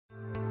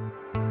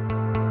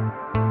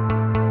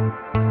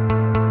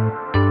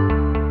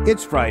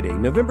It's Friday,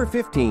 November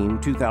 15,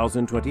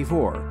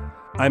 2024.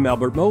 I'm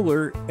Albert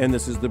Mohler, and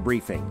this is The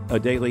Briefing, a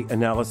daily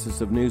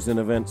analysis of news and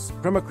events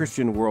from a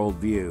Christian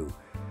worldview.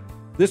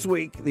 This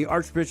week, the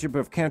Archbishop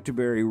of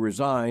Canterbury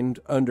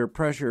resigned under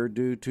pressure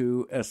due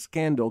to a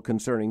scandal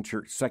concerning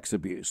church sex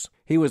abuse.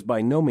 He was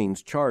by no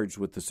means charged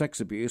with the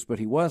sex abuse, but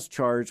he was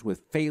charged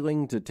with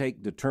failing to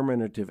take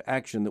determinative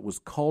action that was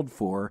called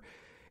for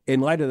in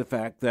light of the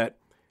fact that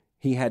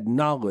he had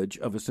knowledge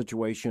of a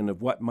situation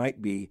of what might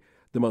be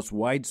the most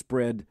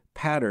widespread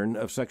pattern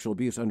of sexual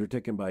abuse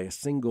undertaken by a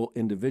single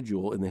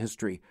individual in the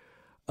history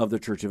of the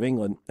Church of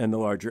England and the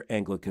larger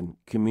Anglican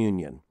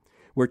Communion.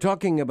 We're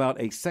talking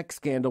about a sex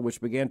scandal which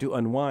began to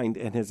unwind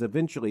and has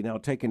eventually now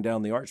taken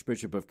down the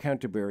Archbishop of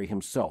Canterbury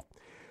himself.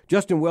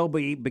 Justin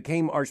Welby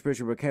became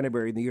Archbishop of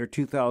Canterbury in the year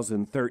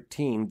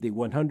 2013, the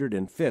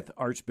 105th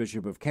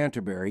Archbishop of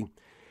Canterbury,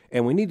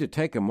 and we need to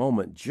take a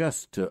moment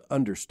just to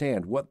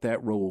understand what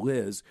that role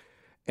is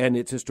and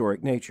its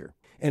historic nature.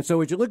 And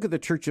so as you look at the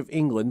Church of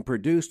England,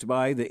 produced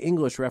by the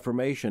English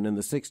Reformation in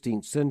the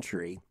 16th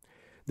century,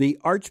 the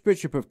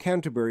Archbishop of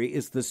Canterbury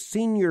is the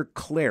senior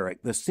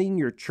cleric, the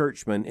senior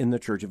churchman in the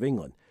Church of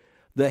England.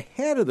 The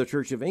head of the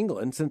Church of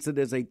England, since it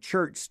is a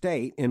church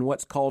state in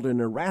what's called an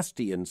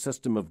Erastian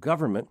system of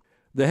government,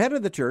 the head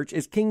of the church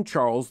is King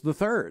Charles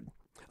III.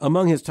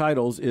 Among his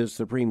titles is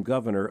Supreme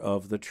Governor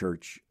of the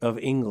Church of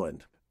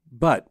England.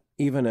 But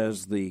even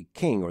as the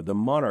king or the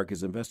monarch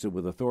is invested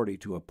with authority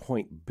to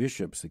appoint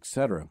bishops,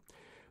 etc.,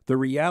 the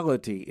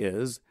reality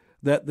is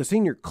that the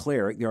senior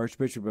cleric, the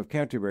Archbishop of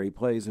Canterbury,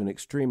 plays an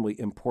extremely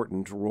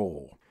important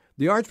role.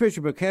 The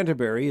Archbishop of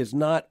Canterbury is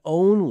not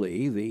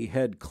only the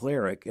head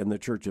cleric in the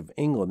Church of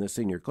England, the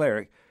senior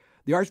cleric.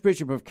 The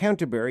Archbishop of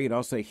Canterbury, and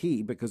I'll say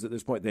he because at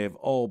this point they have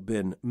all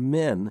been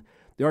men,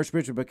 the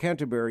Archbishop of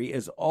Canterbury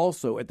is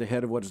also at the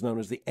head of what is known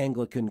as the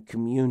Anglican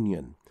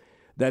Communion.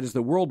 That is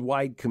the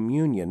worldwide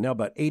communion, now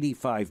about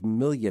 85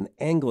 million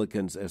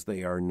Anglicans as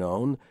they are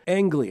known.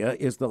 Anglia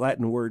is the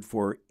Latin word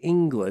for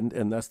England,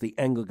 and thus the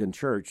Anglican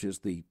Church is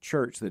the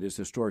church that is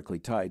historically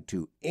tied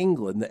to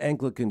England. The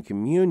Anglican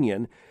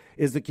Communion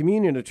is the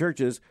communion of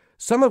churches,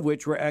 some of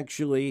which were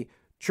actually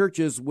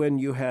churches when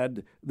you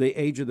had the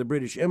age of the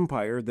British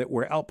Empire that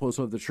were outposts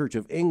of the Church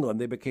of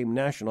England. They became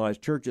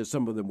nationalized churches.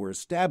 Some of them were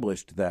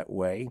established that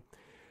way.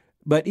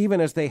 But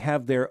even as they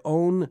have their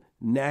own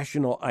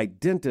national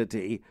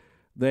identity,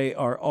 they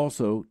are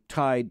also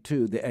tied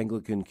to the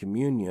Anglican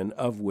Communion,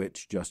 of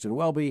which Justin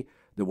Welby,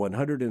 the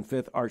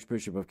 105th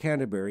Archbishop of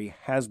Canterbury,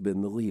 has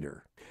been the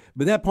leader.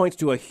 But that points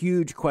to a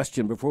huge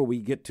question before we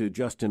get to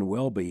Justin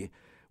Welby.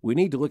 We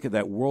need to look at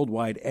that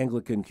worldwide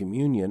Anglican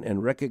Communion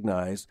and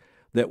recognize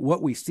that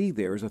what we see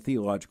there is a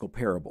theological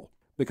parable.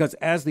 Because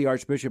as the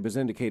Archbishop has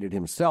indicated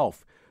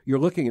himself, you're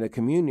looking at a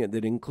communion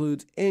that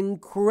includes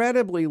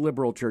incredibly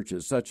liberal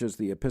churches, such as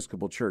the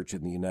Episcopal Church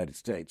in the United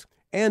States,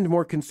 and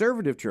more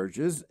conservative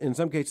churches, in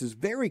some cases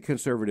very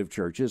conservative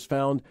churches,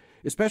 found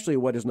especially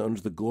what is known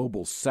as the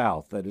Global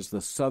South, that is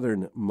the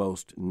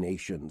southernmost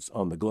nations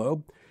on the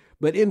globe,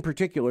 but in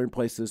particular in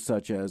places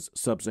such as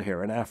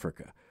sub-Saharan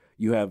Africa.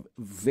 You have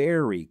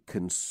very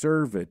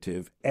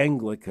conservative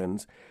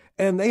Anglicans,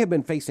 and they have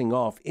been facing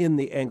off in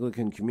the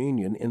Anglican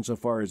Communion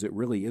insofar as it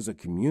really is a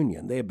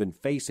communion. They have been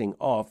facing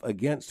off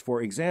against,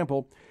 for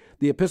example,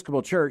 the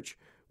Episcopal Church,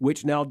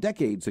 which now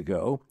decades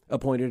ago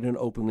appointed an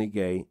openly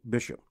gay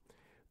bishop.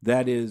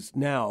 That is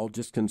now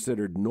just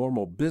considered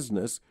normal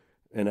business,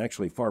 and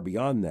actually far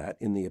beyond that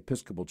in the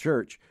Episcopal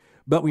Church.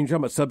 But when you talk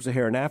about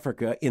sub-Saharan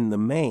Africa, in the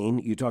main,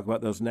 you talk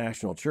about those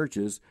national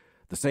churches,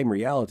 the same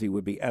reality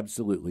would be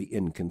absolutely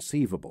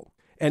inconceivable.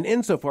 And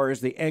insofar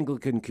as the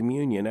Anglican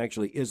Communion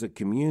actually is a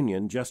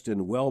communion,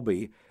 Justin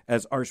Welby,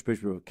 as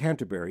Archbishop of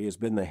Canterbury, has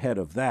been the head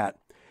of that.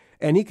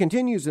 And he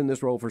continues in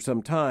this role for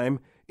some time.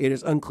 It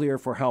is unclear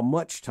for how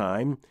much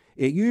time.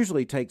 It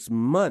usually takes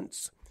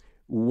months.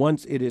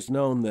 Once it is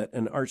known that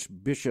an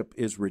archbishop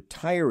is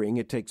retiring,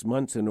 it takes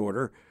months in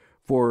order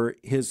for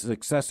his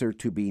successor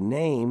to be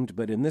named.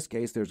 But in this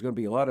case, there's going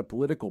to be a lot of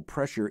political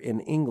pressure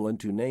in England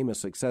to name a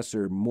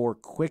successor more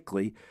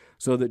quickly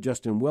so that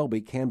Justin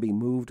Welby can be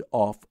moved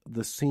off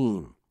the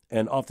scene.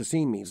 And off the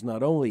scene means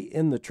not only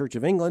in the Church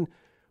of England,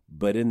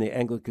 but in the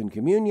Anglican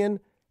Communion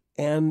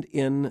and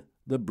in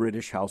the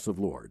British House of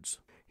Lords.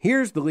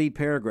 Here's the lead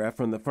paragraph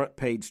from the front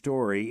page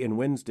story in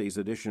Wednesday's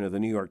edition of the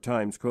New York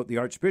Times. Quote, "The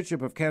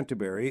Archbishop of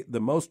Canterbury, the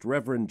Most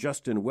Reverend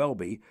Justin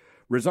Welby,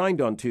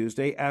 resigned on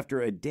Tuesday after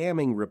a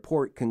damning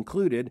report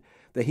concluded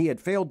that he had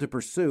failed to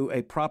pursue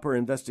a proper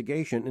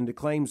investigation into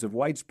claims of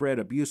widespread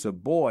abuse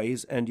of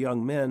boys and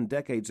young men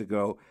decades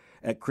ago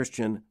at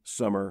Christian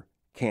summer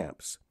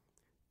camps."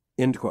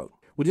 End quote.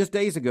 Well, just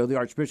days ago, the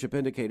Archbishop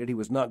indicated he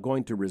was not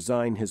going to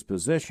resign his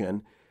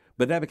position,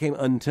 but that became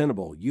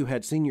untenable. You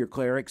had senior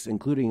clerics,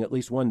 including at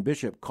least one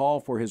bishop, call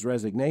for his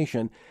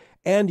resignation,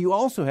 and you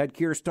also had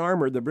Keir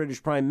Starmer, the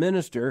British Prime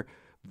Minister,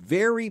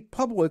 very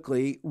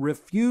publicly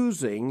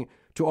refusing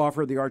to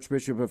offer the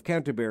Archbishop of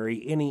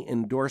Canterbury any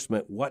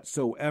endorsement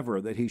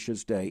whatsoever that he should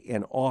stay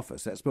in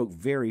office. That spoke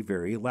very,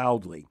 very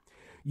loudly.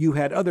 you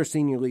had other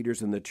senior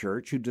leaders in the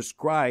church who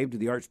described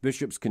the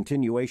Archbishop's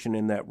continuation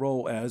in that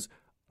role as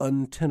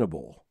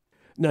untenable.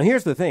 Now,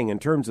 here's the thing in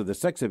terms of the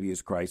sex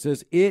abuse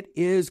crisis. It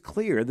is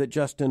clear that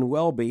Justin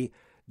Welby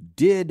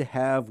did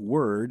have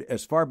word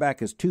as far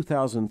back as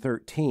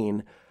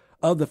 2013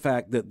 of the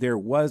fact that there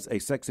was a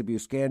sex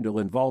abuse scandal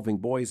involving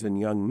boys and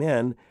young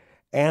men,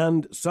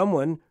 and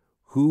someone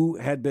who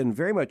had been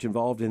very much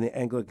involved in the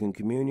Anglican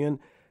Communion,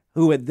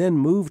 who had then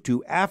moved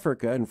to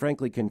Africa and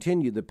frankly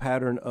continued the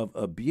pattern of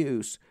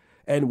abuse.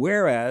 And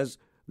whereas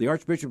the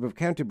Archbishop of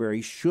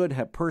Canterbury should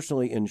have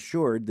personally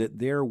ensured that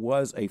there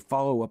was a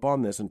follow-up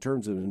on this in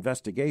terms of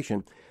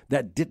investigation,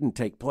 that didn't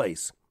take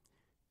place.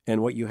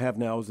 And what you have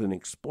now is an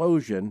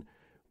explosion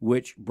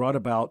which brought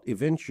about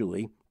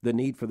eventually the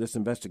need for this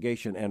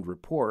investigation and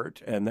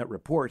report, and that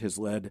report has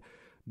led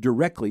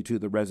directly to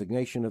the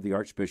resignation of the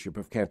Archbishop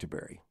of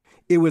Canterbury.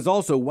 It was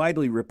also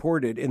widely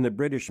reported in the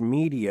British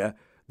media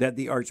that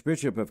the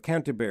Archbishop of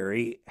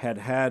Canterbury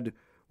had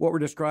what were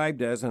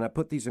described as, and I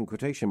put these in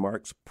quotation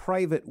marks,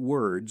 private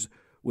words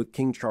with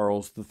King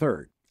Charles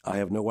III. I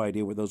have no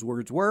idea what those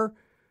words were,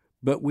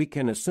 but we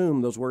can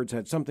assume those words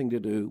had something to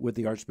do with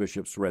the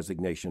Archbishop's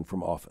resignation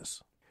from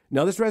office.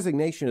 Now, this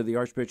resignation of the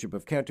Archbishop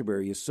of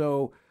Canterbury is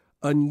so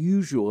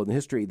unusual in the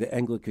history of the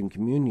Anglican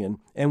Communion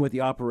and with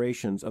the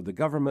operations of the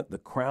government, the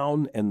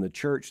Crown, and the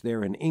Church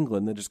there in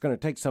England that it's going to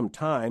take some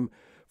time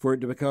for it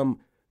to become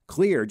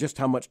clear just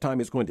how much time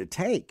it's going to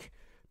take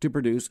to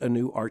produce a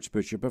new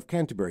Archbishop of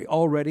Canterbury.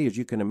 Already, as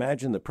you can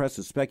imagine, the press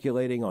is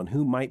speculating on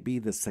who might be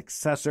the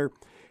successor.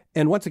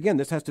 And once again,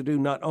 this has to do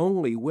not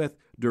only with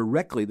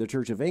directly the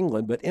Church of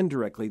England, but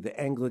indirectly the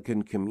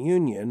Anglican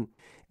Communion.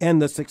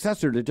 And the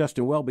successor to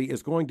Justin Welby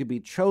is going to be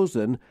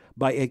chosen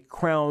by a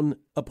Crown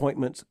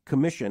Appointments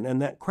Commission.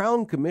 And that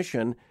Crown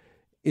Commission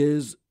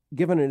is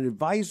given an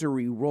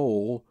advisory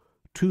role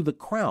to the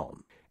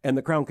Crown. And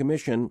the Crown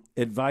Commission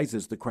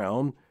advises the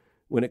Crown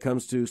when it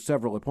comes to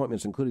several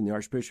appointments, including the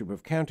Archbishop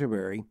of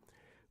Canterbury.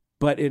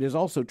 But it is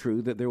also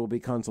true that there will be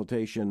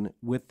consultation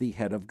with the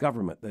head of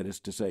government, that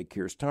is to say,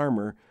 Keir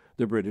Starmer,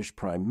 the British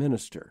Prime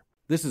Minister.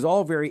 This is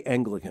all very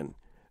Anglican.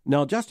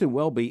 Now, Justin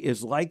Welby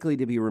is likely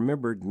to be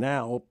remembered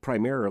now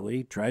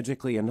primarily,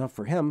 tragically enough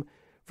for him,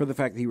 for the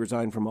fact that he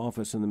resigned from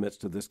office in the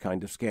midst of this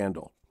kind of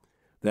scandal.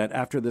 That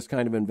after this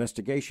kind of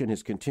investigation,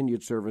 his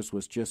continued service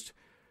was just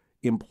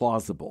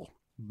implausible.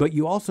 But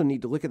you also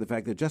need to look at the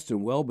fact that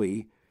Justin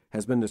Welby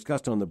has been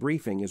discussed on the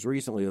briefing as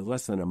recently as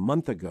less than a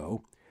month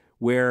ago,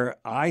 where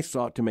I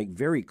sought to make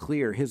very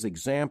clear his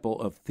example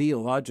of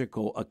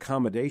theological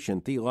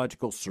accommodation,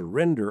 theological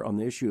surrender on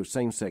the issue of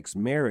same-sex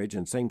marriage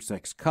and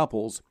same-sex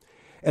couples.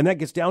 And that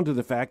gets down to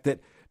the fact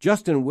that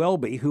Justin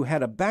Welby, who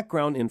had a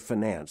background in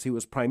finance, he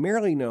was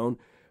primarily known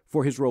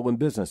for his role in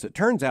business. It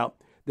turns out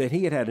that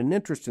he had had an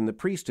interest in the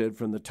priesthood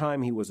from the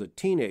time he was a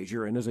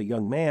teenager, and as a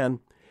young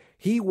man,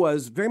 he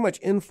was very much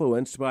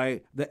influenced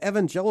by the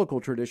evangelical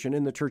tradition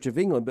in the Church of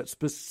England, but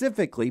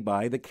specifically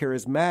by the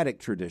charismatic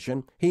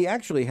tradition. He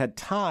actually had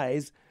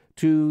ties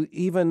to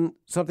even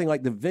something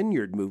like the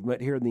Vineyard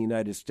movement here in the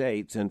United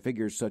States, and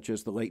figures such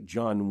as the late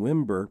John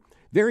Wimber,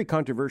 very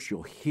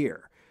controversial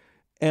here.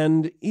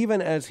 And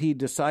even as he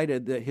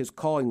decided that his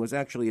calling was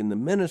actually in the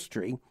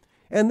ministry,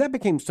 and that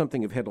became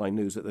something of headline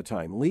news at the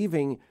time,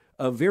 leaving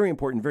a very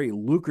important, very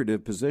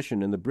lucrative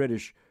position in the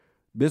British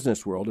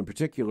business world, in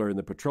particular in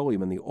the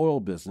petroleum and the oil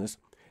business,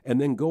 and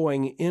then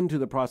going into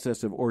the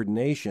process of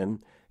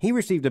ordination, he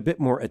received a bit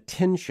more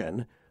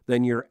attention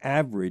than your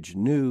average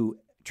new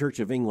Church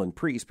of England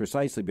priest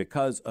precisely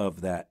because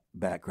of that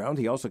background.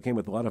 He also came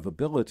with a lot of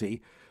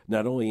ability,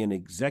 not only in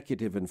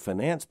executive and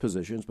finance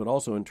positions, but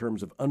also in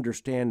terms of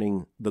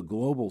understanding the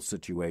global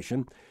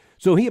situation.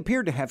 So he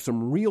appeared to have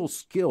some real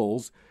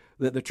skills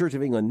that the Church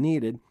of England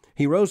needed.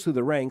 He rose through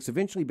the ranks,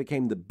 eventually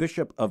became the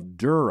Bishop of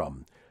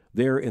Durham,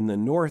 there in the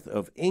north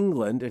of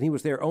England, and he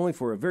was there only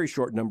for a very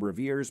short number of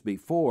years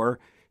before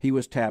he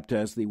was tapped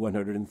as the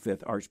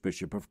 105th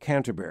Archbishop of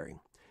Canterbury.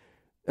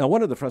 Now,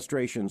 one of the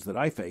frustrations that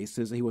I face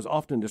is he was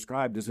often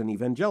described as an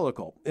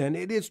evangelical, and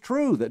it is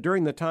true that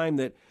during the time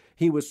that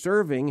he was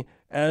serving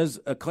as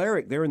a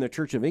cleric there in the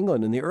Church of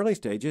England in the early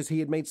stages, he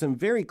had made some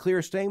very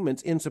clear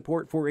statements in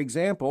support, for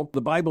example, the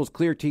Bible's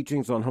clear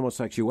teachings on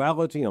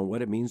homosexuality, on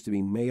what it means to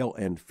be male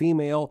and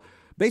female,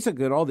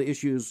 basically on all the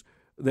issues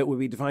that would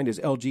be defined as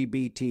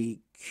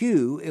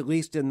LGBTQ. At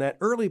least in that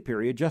early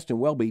period, Justin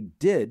Welby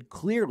did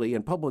clearly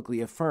and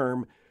publicly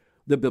affirm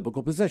the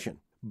biblical position.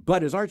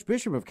 But as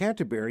Archbishop of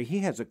Canterbury, he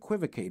has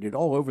equivocated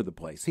all over the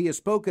place. He has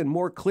spoken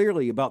more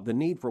clearly about the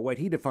need for what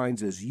he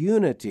defines as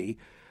unity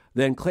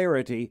than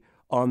clarity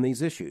on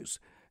these issues.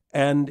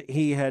 And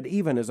he had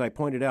even, as I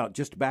pointed out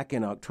just back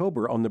in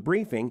October on the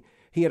briefing,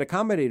 he had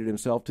accommodated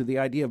himself to the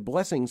idea of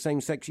blessing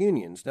same-sex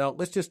unions. Now,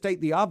 let's just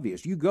state the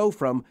obvious. You go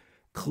from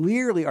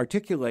clearly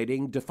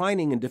articulating,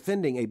 defining, and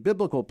defending a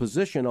biblical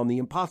position on the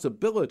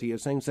impossibility of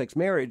same-sex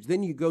marriage,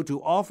 then you go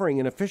to offering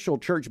an official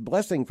church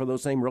blessing for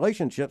those same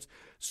relationships.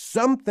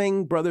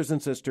 Something, brothers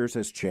and sisters,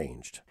 has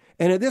changed.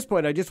 And at this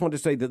point, I just want to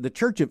say that the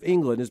Church of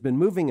England has been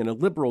moving in a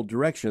liberal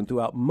direction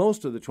throughout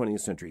most of the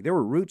 20th century. There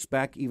were roots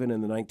back even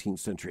in the 19th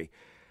century.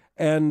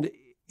 And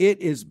it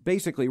is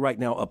basically right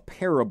now a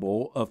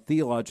parable of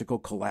theological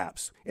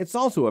collapse. It's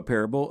also a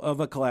parable of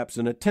a collapse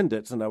in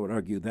attendance, and I would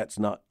argue that's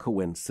not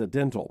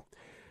coincidental.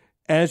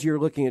 As you're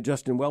looking at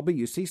Justin Welby,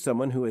 you see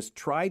someone who has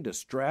tried to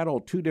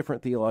straddle two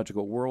different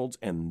theological worlds,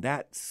 and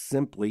that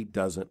simply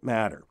doesn't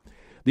matter.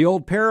 The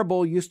old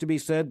parable used to be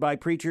said by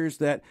preachers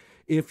that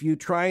if you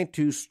try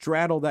to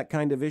straddle that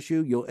kind of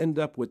issue, you'll end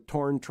up with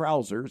torn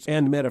trousers.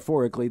 And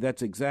metaphorically,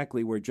 that's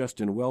exactly where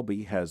Justin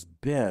Welby has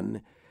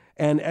been.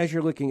 And as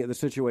you're looking at the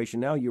situation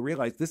now, you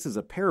realize this is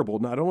a parable,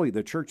 not only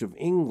the Church of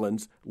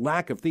England's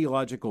lack of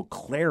theological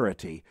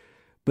clarity,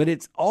 but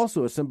it's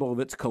also a symbol of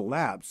its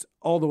collapse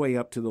all the way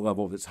up to the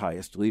level of its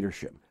highest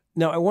leadership.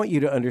 Now, I want you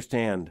to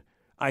understand,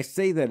 I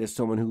say that as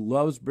someone who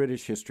loves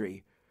British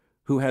history,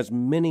 who has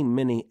many,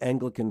 many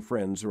Anglican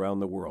friends around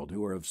the world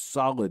who are of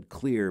solid,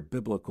 clear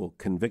biblical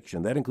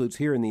conviction. That includes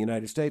here in the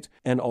United States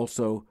and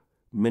also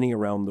many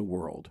around the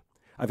world.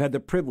 I've had the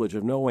privilege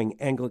of knowing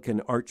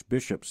Anglican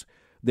archbishops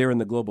there in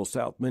the global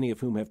south, many of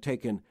whom have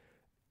taken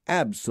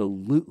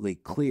absolutely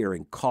clear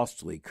and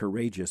costly,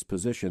 courageous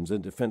positions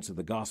in defense of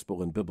the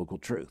gospel and biblical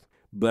truth.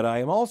 But I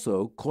am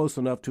also close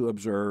enough to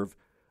observe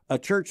a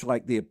church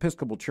like the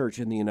Episcopal Church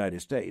in the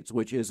United States,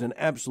 which is an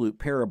absolute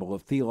parable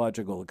of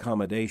theological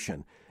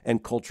accommodation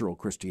and cultural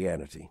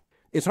Christianity.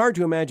 It's hard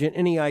to imagine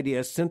any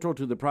idea central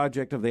to the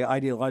project of the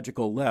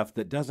ideological left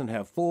that doesn't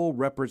have full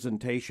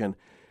representation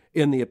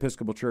in the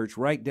Episcopal Church,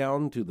 right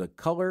down to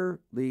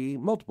the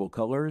multiple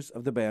colors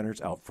of the banners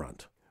out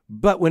front.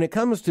 But when it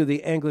comes to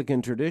the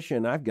Anglican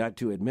tradition, I've got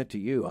to admit to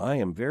you, I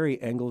am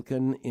very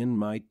Anglican in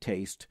my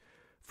taste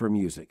for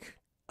music.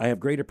 I have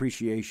great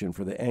appreciation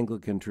for the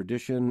Anglican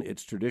tradition,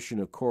 its tradition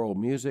of choral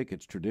music,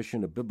 its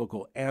tradition of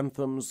biblical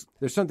anthems.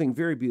 There's something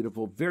very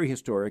beautiful, very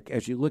historic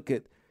as you look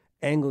at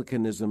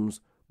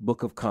Anglicanism's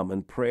Book of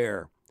Common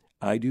Prayer.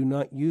 I do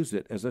not use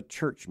it as a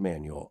church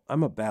manual.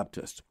 I'm a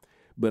Baptist,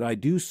 but I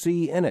do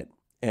see in it,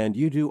 and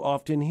you do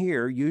often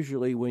hear,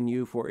 usually when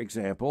you, for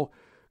example,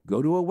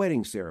 go to a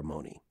wedding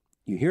ceremony.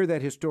 You hear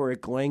that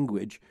historic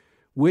language,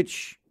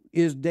 which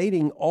is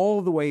dating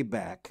all the way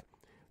back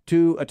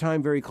to a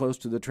time very close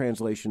to the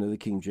translation of the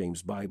King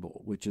James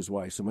Bible, which is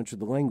why so much of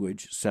the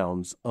language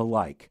sounds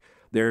alike.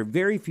 There are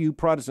very few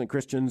Protestant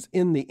Christians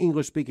in the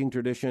English-speaking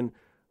tradition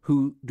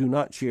who do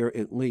not share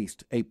at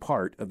least a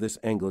part of this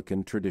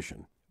Anglican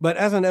tradition. But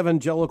as an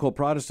evangelical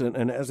Protestant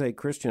and as a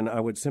Christian,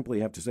 I would simply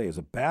have to say as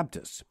a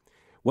Baptist,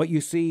 what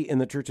you see in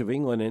the Church of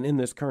England and in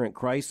this current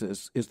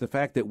crisis is the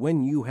fact that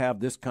when you have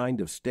this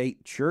kind of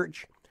state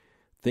church,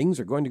 things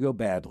are going to go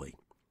badly.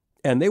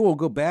 And they will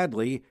go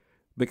badly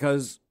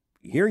because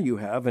here you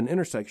have an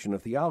intersection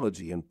of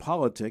theology and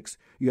politics.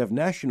 You have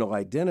national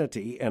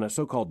identity and a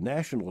so-called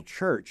national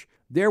church.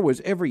 There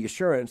was every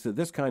assurance that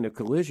this kind of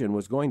collision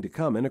was going to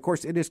come. And, of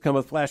course, it has come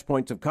with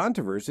flashpoints of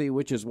controversy,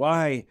 which is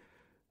why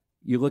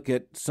you look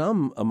at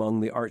some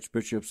among the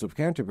archbishops of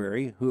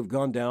Canterbury who have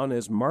gone down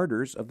as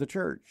martyrs of the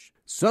church,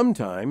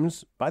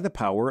 sometimes by the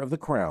power of the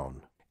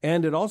crown.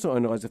 And it also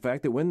underlies the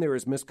fact that when there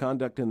is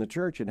misconduct in the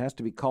church, it has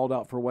to be called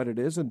out for what it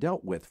is and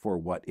dealt with for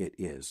what it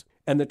is.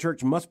 And the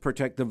church must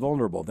protect the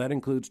vulnerable. That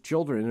includes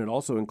children, and it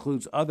also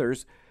includes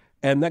others.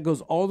 And that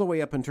goes all the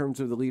way up in terms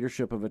of the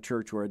leadership of a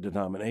church or a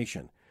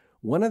denomination.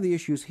 One of the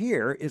issues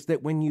here is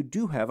that when you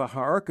do have a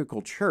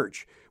hierarchical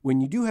church,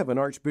 when you do have an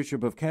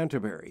Archbishop of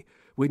Canterbury,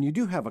 when you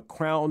do have a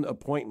crown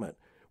appointment,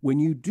 when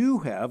you do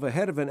have a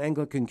head of an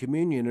Anglican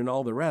communion and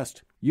all the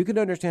rest, you can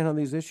understand how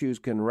these issues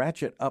can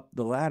ratchet up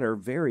the ladder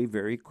very,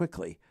 very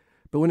quickly.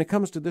 But when it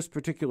comes to this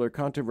particular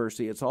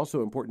controversy, it's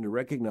also important to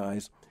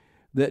recognize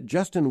that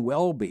Justin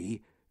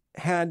Welby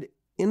had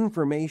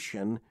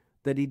information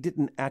that he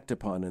didn't act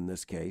upon in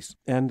this case,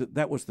 and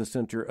that was the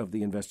center of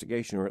the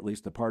investigation, or at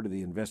least the part of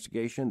the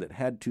investigation that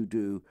had to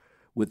do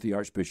with the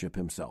Archbishop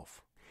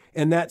himself.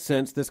 In that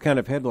sense, this kind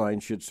of headline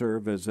should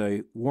serve as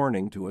a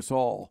warning to us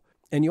all.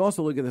 And you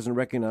also look at this and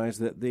recognize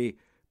that the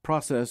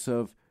process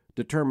of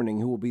determining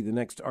who will be the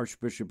next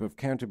Archbishop of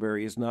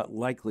Canterbury is not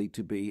likely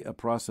to be a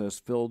process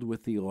filled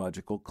with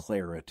theological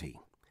clarity.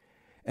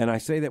 And I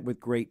say that with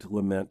great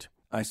lament.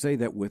 I say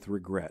that with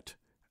regret.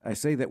 I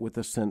say that with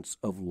a sense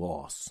of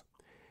loss.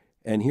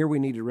 And here we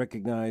need to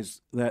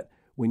recognize that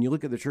when you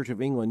look at the Church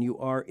of England, you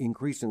are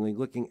increasingly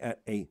looking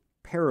at a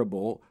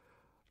parable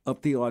of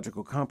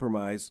theological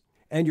compromise,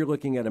 and you're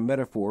looking at a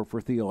metaphor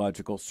for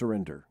theological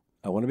surrender.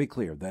 I want to be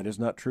clear, that is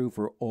not true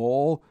for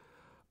all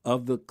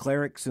of the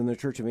clerics in the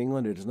Church of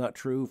England. It is not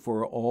true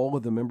for all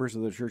of the members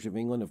of the Church of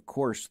England. Of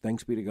course,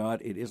 thanks be to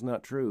God, it is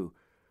not true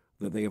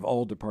that they have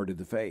all departed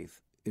the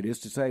faith. It is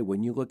to say,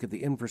 when you look at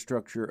the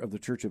infrastructure of the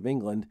Church of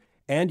England,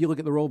 and you look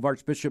at the role of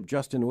Archbishop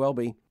Justin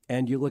Welby,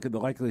 and you look at the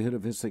likelihood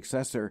of his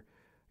successor,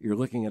 you're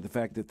looking at the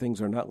fact that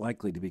things are not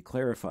likely to be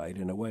clarified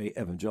in a way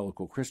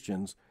evangelical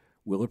Christians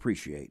will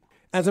appreciate.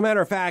 As a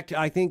matter of fact,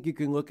 I think you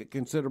can look at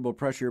considerable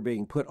pressure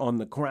being put on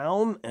the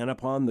Crown and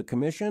upon the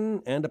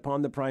Commission and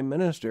upon the Prime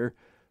Minister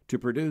to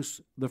produce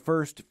the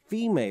first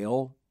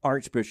female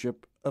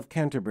Archbishop of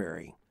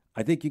Canterbury.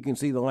 I think you can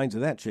see the lines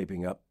of that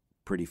shaping up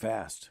pretty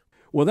fast.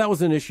 Well, that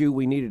was an issue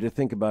we needed to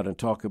think about and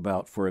talk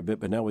about for a bit,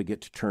 but now we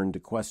get to turn to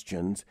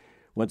questions.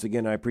 Once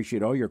again, I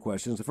appreciate all your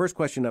questions. The first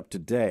question up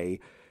today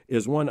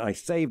is one I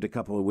saved a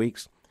couple of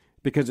weeks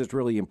because it's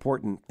really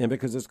important and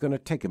because it's going to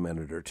take a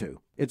minute or two.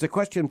 It's a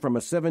question from a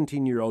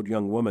 17-year-old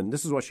young woman.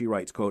 This is what she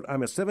writes, quote,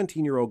 "I'm a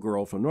 17-year-old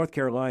girl from North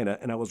Carolina,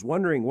 and I was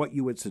wondering what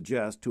you would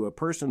suggest to a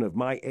person of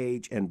my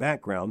age and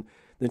background,"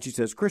 then she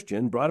says,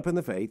 "Christian, brought up in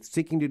the faith,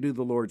 seeking to do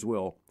the Lord's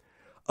will,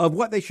 of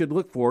what they should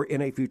look for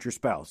in a future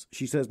spouse."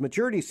 She says,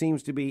 "Maturity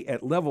seems to be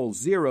at level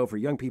 0 for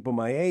young people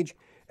my age,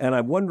 and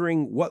I'm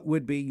wondering what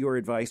would be your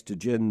advice to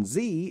Gen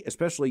Z,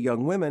 especially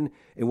young women,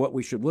 and what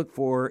we should look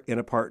for in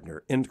a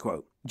partner," end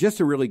quote.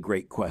 Just a really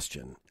great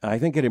question. I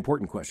think an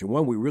important question,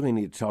 one we really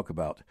need to talk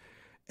about,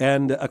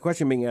 and a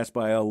question being asked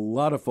by a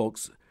lot of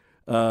folks,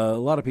 a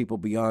lot of people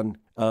beyond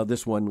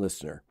this one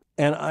listener.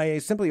 And I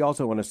simply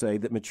also want to say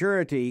that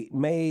maturity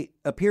may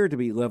appear to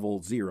be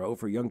level 0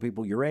 for young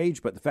people your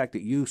age, but the fact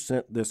that you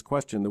sent this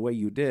question the way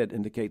you did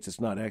indicates it's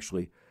not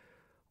actually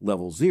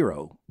level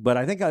 0. But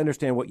I think I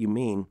understand what you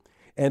mean.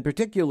 And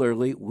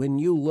particularly when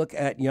you look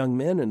at young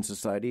men in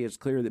society, it's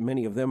clear that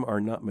many of them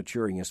are not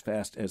maturing as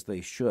fast as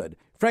they should.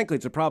 Frankly,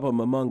 it's a problem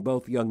among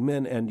both young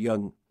men and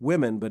young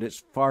women, but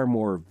it's far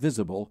more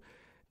visible,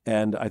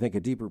 and I think a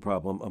deeper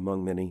problem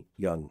among many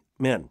young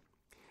men.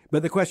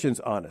 But the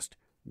question's honest.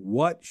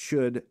 What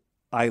should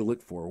I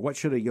look for? What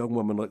should a young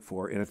woman look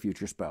for in a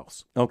future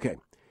spouse? Okay,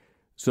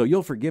 so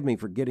you'll forgive me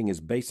for getting as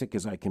basic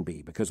as I can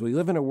be, because we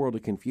live in a world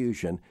of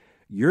confusion.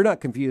 You're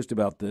not confused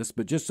about this,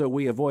 but just so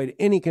we avoid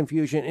any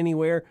confusion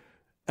anywhere,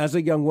 as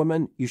a young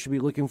woman, you should be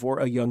looking for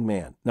a young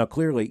man. Now,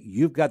 clearly,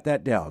 you've got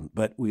that down,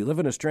 but we live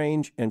in a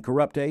strange and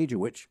corrupt age in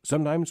which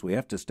sometimes we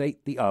have to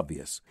state the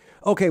obvious.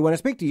 Okay, when I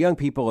speak to young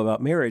people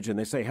about marriage and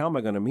they say, "How am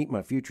I going to meet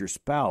my future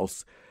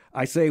spouse?"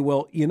 I say,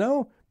 well,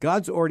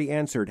 God's already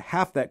answered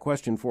half that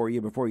question for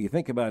you before you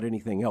think about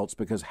anything else,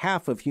 because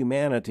half of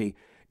humanity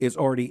is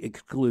already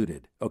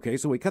excluded. Okay,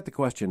 so we cut the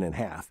question in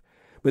half.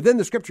 But then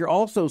the scripture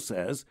also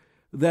says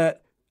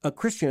that a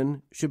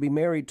Christian should be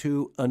married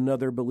to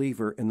another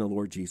believer in the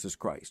Lord Jesus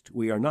Christ.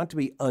 We are not to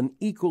be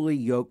unequally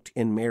yoked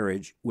in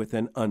marriage with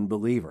an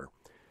unbeliever.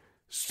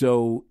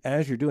 So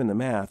as you're doing the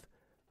math,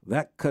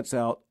 that cuts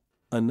out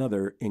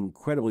another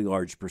incredibly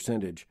large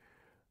percentage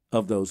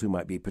of those who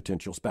might be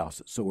potential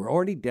spouses. So we're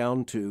already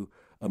down to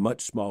a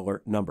much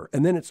smaller number.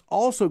 And then it's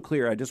also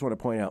clear, I just want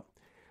to point out,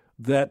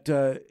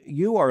 that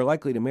you are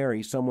likely to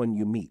marry someone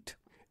you meet.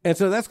 And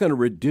so that's going to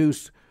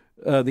reduce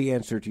the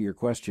answer to your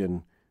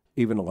question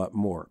even a lot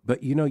more.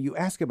 But, you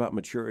ask about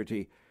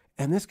maturity,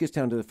 and this gets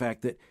down to the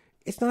fact that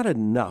it's not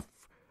enough,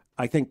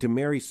 I think, to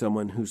marry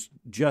someone who's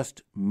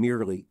just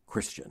merely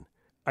Christian.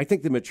 I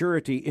think the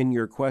maturity in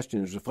your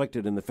question is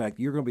reflected in the fact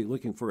that you're going to be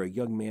looking for a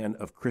young man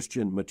of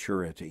Christian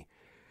maturity.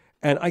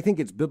 And I think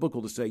it's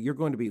biblical to say you're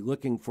going to be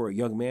looking for a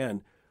young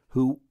man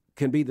who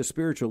can be the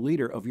spiritual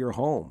leader of your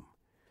home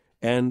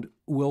and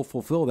will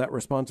fulfill that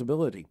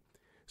responsibility.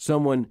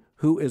 Someone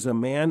who is a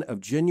man of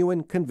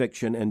genuine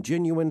conviction and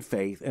genuine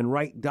faith and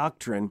right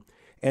doctrine,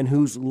 and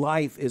whose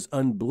life is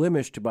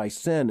unblemished by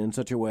sin in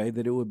such a way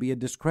that it would be a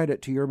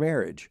discredit to your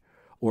marriage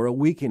or a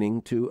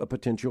weakening to a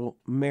potential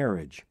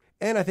marriage.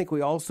 And I think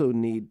we also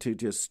need to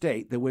just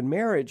state that when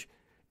marriage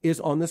is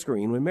on the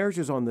screen, when marriage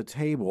is on the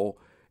table,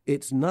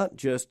 it's not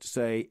just,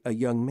 say, a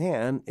young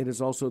man. It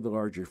is also the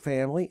larger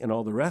family and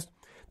all the rest.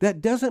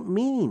 That doesn't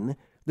mean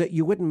that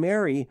you wouldn't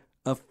marry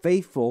a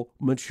faithful,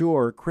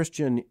 mature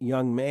Christian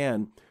young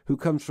man who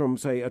comes from,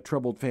 say, a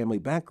troubled family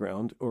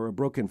background or a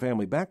broken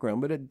family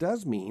background, but it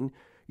does mean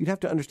you'd have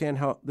to understand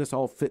how this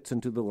all fits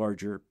into the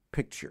larger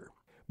picture.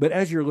 But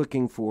as you're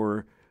looking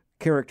for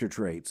character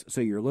traits,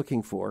 so you're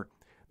looking for,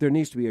 there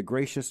needs to be a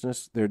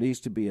graciousness, there needs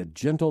to be a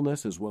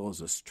gentleness as well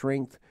as a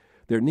strength,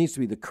 there needs to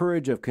be the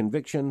courage of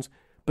convictions.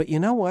 But you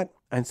know what?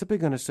 I'm simply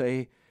going to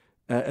say,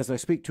 as I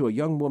speak to a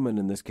young woman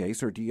in this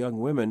case, or to young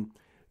women,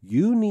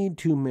 you need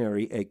to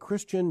marry a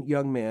Christian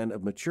young man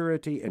of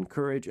maturity and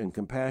courage and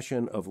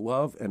compassion, of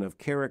love and of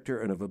character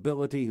and of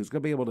ability, who's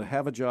going to be able to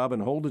have a job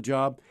and hold a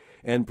job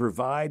and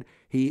provide.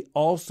 He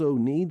also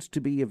needs to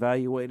be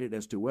evaluated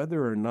as to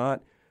whether or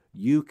not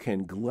you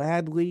can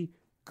gleefully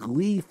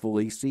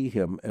see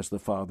him as the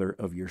father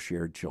of your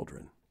shared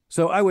children.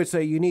 So I would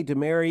say you need to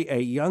marry a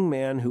young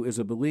man who is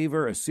a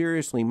believer, a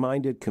seriously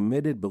minded,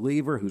 committed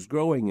believer who's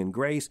growing in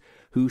grace,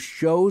 who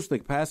shows the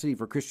capacity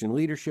for Christian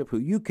leadership, who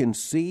you can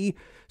see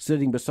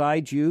sitting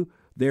beside you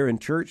there in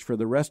church for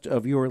the rest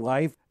of your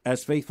life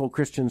as faithful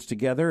Christians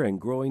together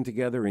and growing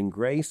together in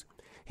grace.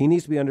 He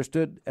needs to be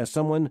understood as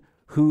someone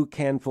who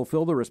can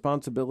fulfill the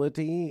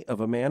responsibility of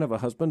a man, of a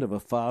husband, of a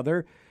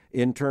father,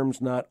 in terms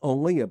not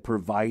only of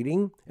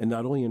providing and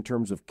not only in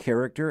terms of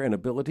character and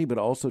ability, but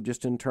also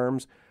just in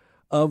terms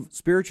of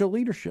spiritual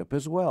leadership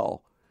as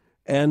well.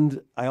 And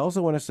I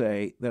also want to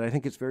say that I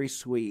think it's very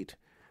sweet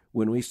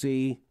when we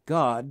see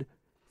God,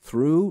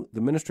 through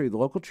the ministry of the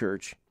local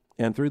church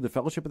and through the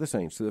fellowship of the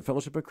saints, through the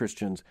fellowship of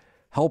Christians,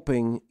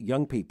 helping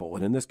young people,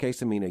 and in this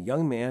case I mean a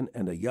young man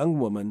and a young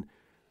woman,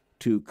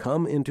 to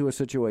come into a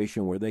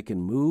situation where they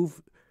can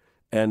move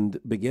and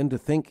begin to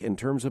think in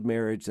terms of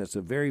marriage, that's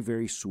a very,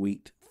 very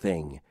sweet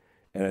thing.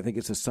 And I think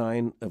it's a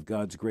sign of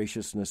God's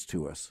graciousness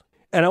to us.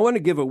 And I want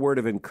to give a word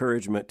of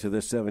encouragement to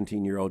this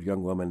 17-year-old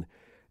young woman.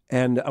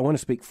 And I want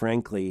to speak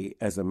frankly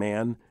as a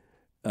man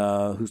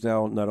who's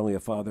now not only a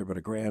father but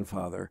a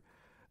grandfather.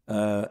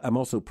 I'm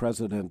also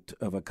president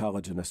of a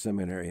college and a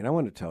seminary. And I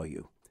want to tell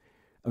you,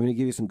 I'm going to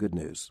give you some good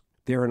news.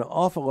 There are an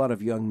awful lot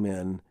of young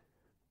men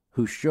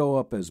who show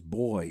up as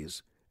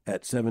boys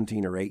at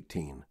 17 or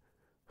 18,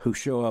 who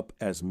show up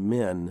as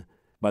men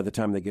by the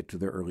time they get to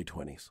their early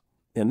 20s.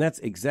 And that's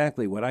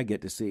exactly what I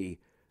get to see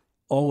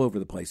all over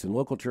the place in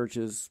local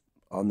churches,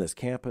 on this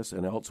campus,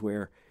 and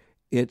elsewhere.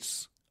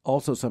 It's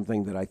also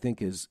something that I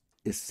think is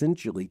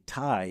essentially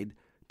tied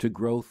to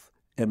growth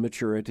and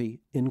maturity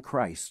in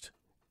Christ.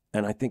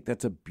 And I think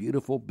that's a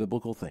beautiful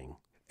biblical thing.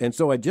 And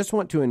so I just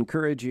want to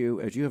encourage you,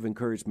 as you have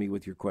encouraged me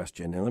with your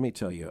question. And let me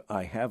tell you,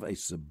 I have a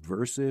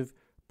subversive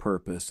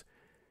purpose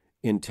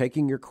in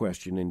taking your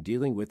question and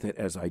dealing with it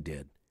as I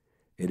did.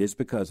 It is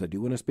because I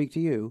do want to speak to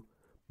you,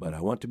 but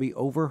I want to be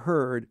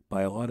overheard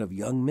by a lot of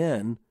young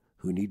men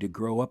who need to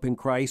grow up in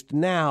Christ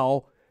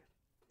now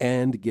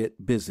and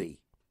get busy.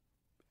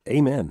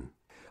 Amen.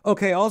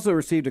 Okay, I also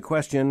received a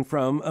question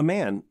from a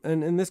man,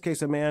 and in this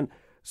case, a man,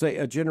 say,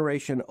 a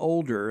generation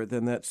older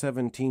than that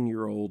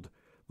 17-year-old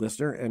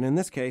listener. And in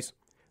this case,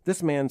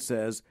 this man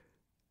says,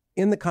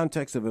 in the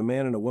context of a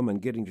man and a woman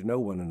getting to know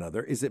one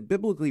another, is it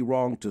biblically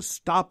wrong to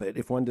stop it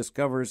if one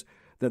discovers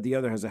that the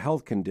other has a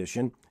health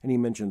condition? And he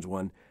mentions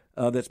one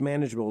that's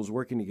manageable, is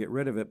working to get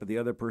rid of it, but the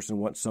other person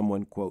wants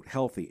someone, quote,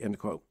 healthy, end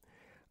quote.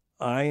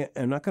 I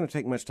am not going to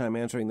take much time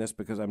answering this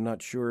because I'm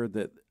not sure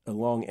that a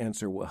long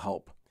answer will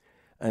help.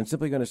 I'm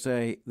simply going to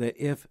say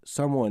that if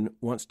someone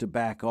wants to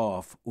back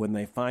off when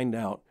they find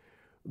out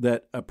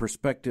that a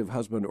prospective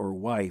husband or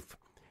wife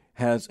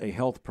has a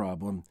health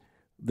problem,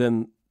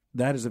 then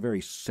that is a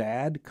very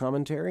sad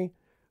commentary,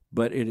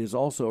 but it is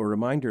also a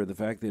reminder of the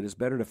fact that it's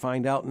better to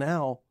find out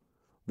now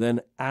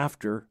than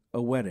after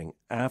a wedding,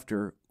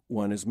 after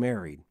one is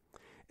married.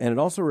 And it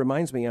also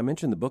reminds me, I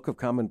mentioned the Book of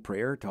Common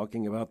Prayer,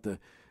 talking about the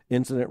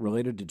incident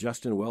related to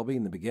Justin Welby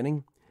in the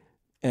beginning,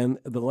 and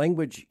the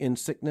language in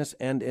sickness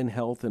and in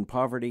health, in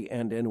poverty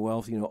and in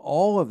wealth,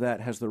 all of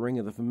that has the ring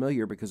of the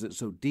familiar because it's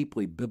so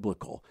deeply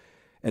biblical.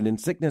 And in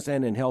sickness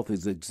and in health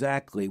is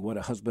exactly what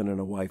a husband and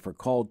a wife are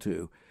called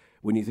to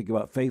when you think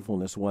about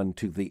faithfulness one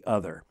to the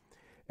other.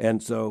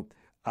 And so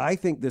I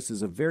think this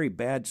is a very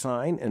bad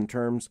sign in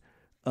terms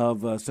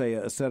of, say,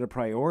 a set of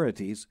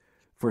priorities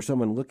for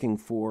someone looking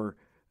for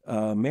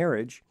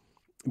marriage.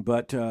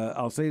 But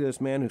I'll say to this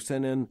man who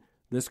sent in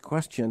this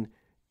question,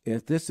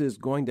 if this is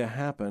going to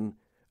happen,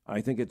 I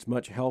think it's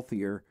much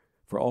healthier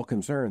for all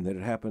concerned that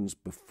it happens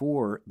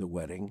before the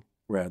wedding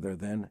rather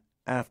than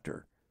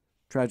after,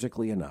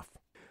 tragically enough.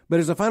 But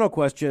as a final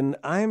question,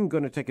 I'm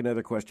going to take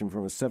another question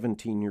from a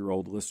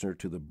 17-year-old listener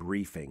to the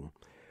briefing.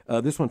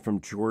 This one from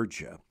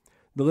Georgia.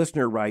 The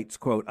listener writes,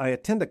 quote, I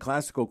attend a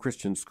classical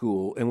Christian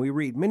school, and we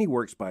read many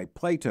works by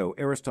Plato,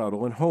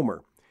 Aristotle, and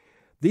Homer.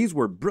 These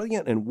were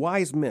brilliant and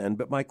wise men,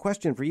 but my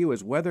question for you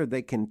is whether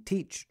they can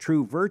teach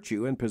true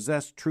virtue and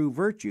possess true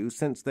virtue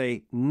since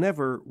they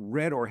never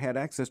read or had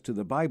access to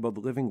the Bible, the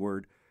living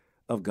word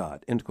of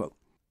God, end quote.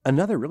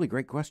 Another really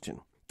great question.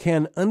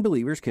 Can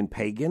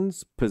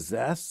pagans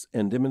possess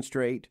and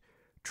demonstrate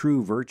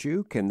true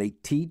virtue? Can they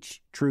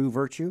teach true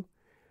virtue?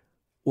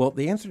 Well,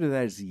 the answer to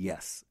that is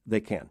yes,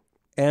 they can.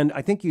 And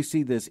I think you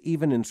see this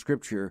even in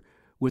Scripture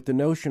with the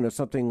notion of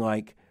something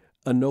like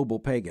a noble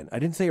pagan. I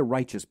didn't say a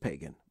righteous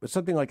pagan, but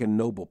something like a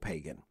noble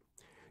pagan.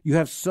 You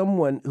have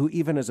someone who,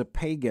 even as a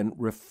pagan,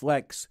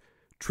 reflects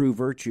true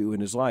virtue in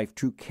his life,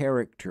 true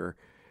character.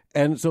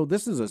 And so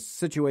this is a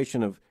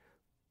situation of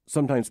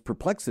sometimes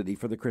perplexity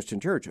for the Christian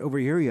church. Over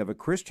here you have a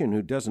Christian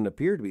who doesn't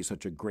appear to be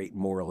such a great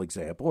moral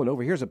example, and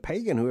over here's a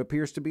pagan who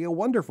appears to be a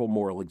wonderful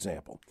moral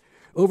example.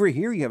 Over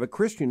here you have a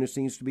Christian who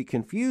seems to be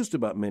confused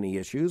about many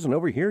issues, and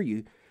over here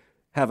you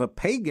have a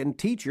pagan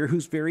teacher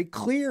who's very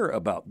clear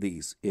about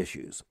these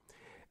issues.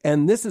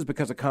 And this is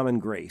because of common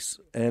grace.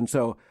 And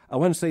so I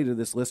want to say to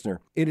this listener,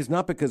 it is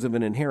not because of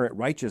an inherent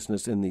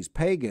righteousness in these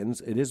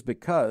pagans. It is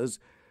because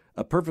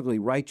a perfectly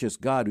righteous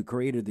God who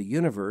created the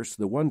universe,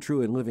 the one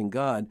true and living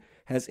God,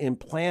 has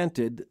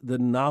implanted the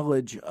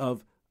knowledge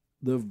of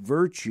the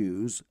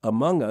virtues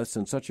among us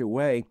in such a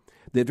way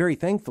that very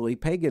thankfully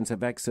pagans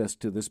have access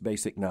to this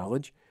basic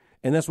knowledge.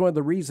 And that's one of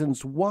the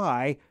reasons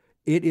why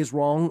it is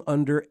wrong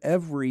under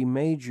every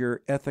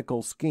major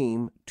ethical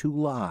scheme to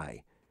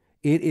lie.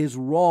 It is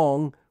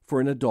wrong for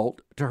an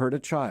adult to hurt a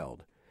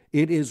child.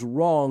 It is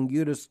wrong,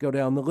 you just go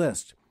down the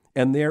list.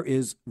 And there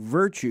is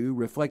virtue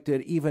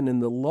reflected even in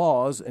the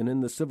laws and in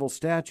the civil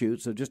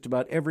statutes of just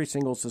about every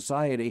single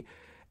society.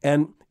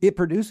 And it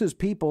produces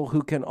people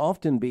who can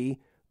often be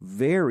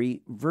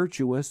very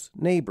virtuous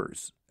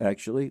neighbors.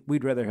 Actually,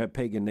 we'd rather have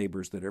pagan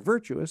neighbors that are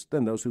virtuous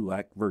than those who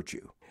lack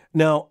virtue.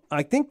 Now,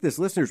 I think this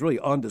listener is really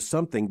onto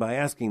something by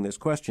asking this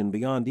question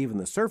beyond even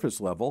the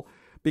surface level,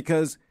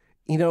 because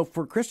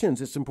for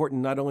Christians, it's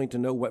important not only to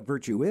know what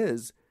virtue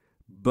is,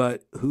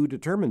 but who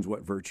determines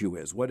what virtue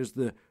is. What is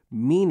the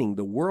meaning,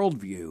 the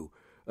worldview,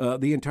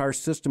 the entire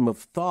system of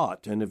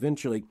thought, and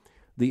eventually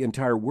the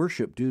entire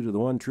worship due to the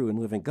one true and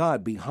living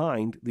God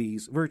behind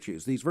these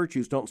virtues. These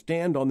virtues don't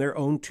stand on their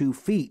own 2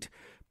 feet.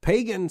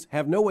 Pagans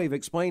have no way of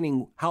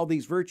explaining how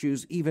these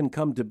virtues even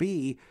come to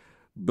be,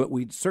 but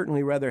we'd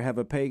certainly rather have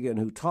a pagan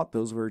who taught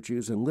those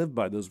virtues and lived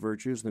by those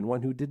virtues than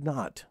one who did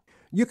not.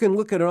 You can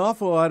look at an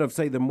awful lot of,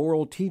 say, the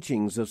moral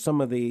teachings of some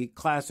of the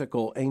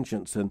classical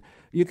ancients, and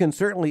you can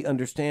certainly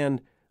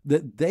understand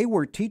that they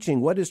were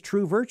teaching what is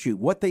true virtue.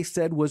 What they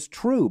said was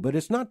true, but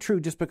it's not true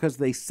just because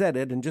they said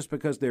it and just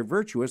because they're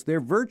virtuous.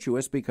 They're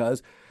virtuous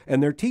because,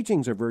 and their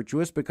teachings are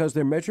virtuous because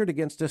they're measured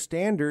against a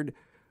standard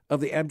of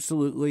the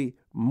absolutely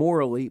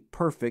morally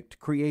perfect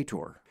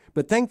Creator.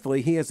 But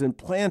thankfully, He has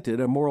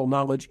implanted a moral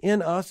knowledge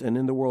in us and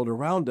in the world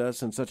around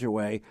us in such a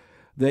way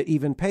that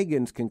even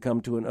pagans can come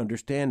to an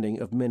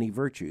understanding of many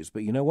virtues.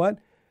 But you know what?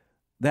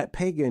 That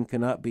pagan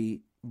cannot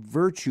be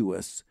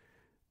virtuous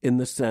in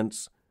the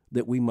sense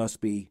that we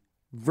must be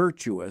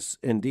virtuous.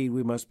 Indeed,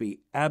 we must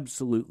be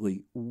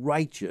absolutely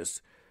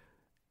righteous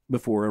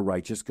before a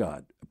righteous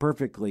God, a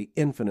perfectly,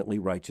 infinitely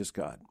righteous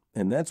God.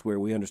 And that's where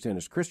we understand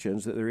as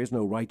Christians that there is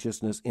no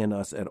righteousness in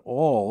us at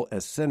all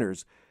as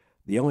sinners.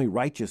 The only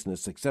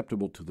righteousness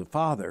acceptable to the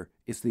Father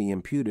is the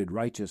imputed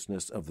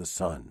righteousness of the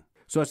Son.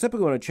 So I simply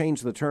want to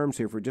change the terms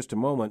here for just a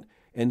moment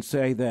and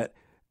say that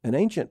an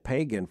ancient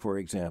pagan, for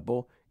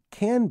example,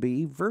 can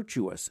be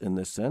virtuous in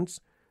this sense,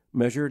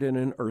 measured in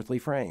an earthly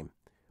frame.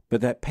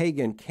 But that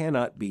pagan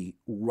cannot be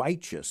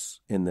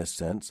righteous in this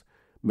sense,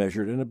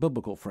 measured in a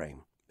biblical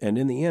frame. And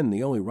in the end,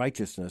 the only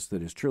righteousness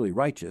that is truly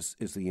righteous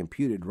is the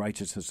imputed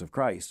righteousness of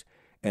Christ,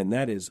 and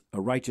that is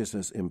a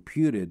righteousness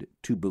imputed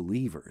to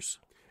believers.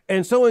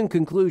 And so in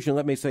conclusion,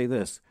 let me say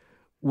this.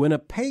 When a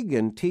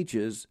pagan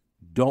teaches,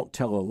 don't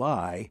tell a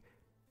lie,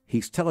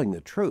 he's telling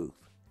the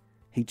truth.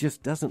 He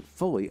just doesn't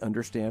fully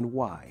understand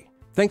why.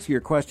 Thanks for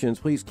your questions.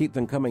 Please keep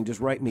them coming. Just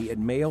write me at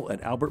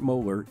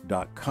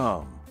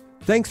mail@albertmohler.com.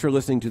 Thanks for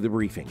listening to The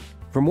Briefing.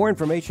 For more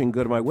information,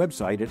 go to my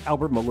website at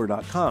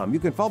albertmohler.com. You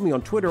can follow me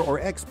on Twitter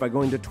or X by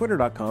going to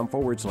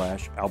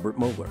twitter.com/Albert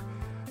Mohler.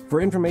 For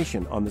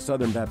information on the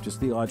Southern Baptist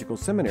Theological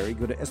Seminary,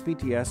 go to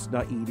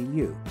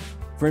sbts.edu.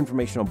 For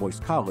information on Boyce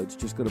College,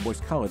 just go to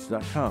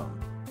boycecollege.com.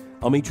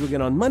 I'll meet you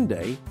again on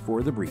Monday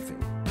for The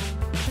Briefing.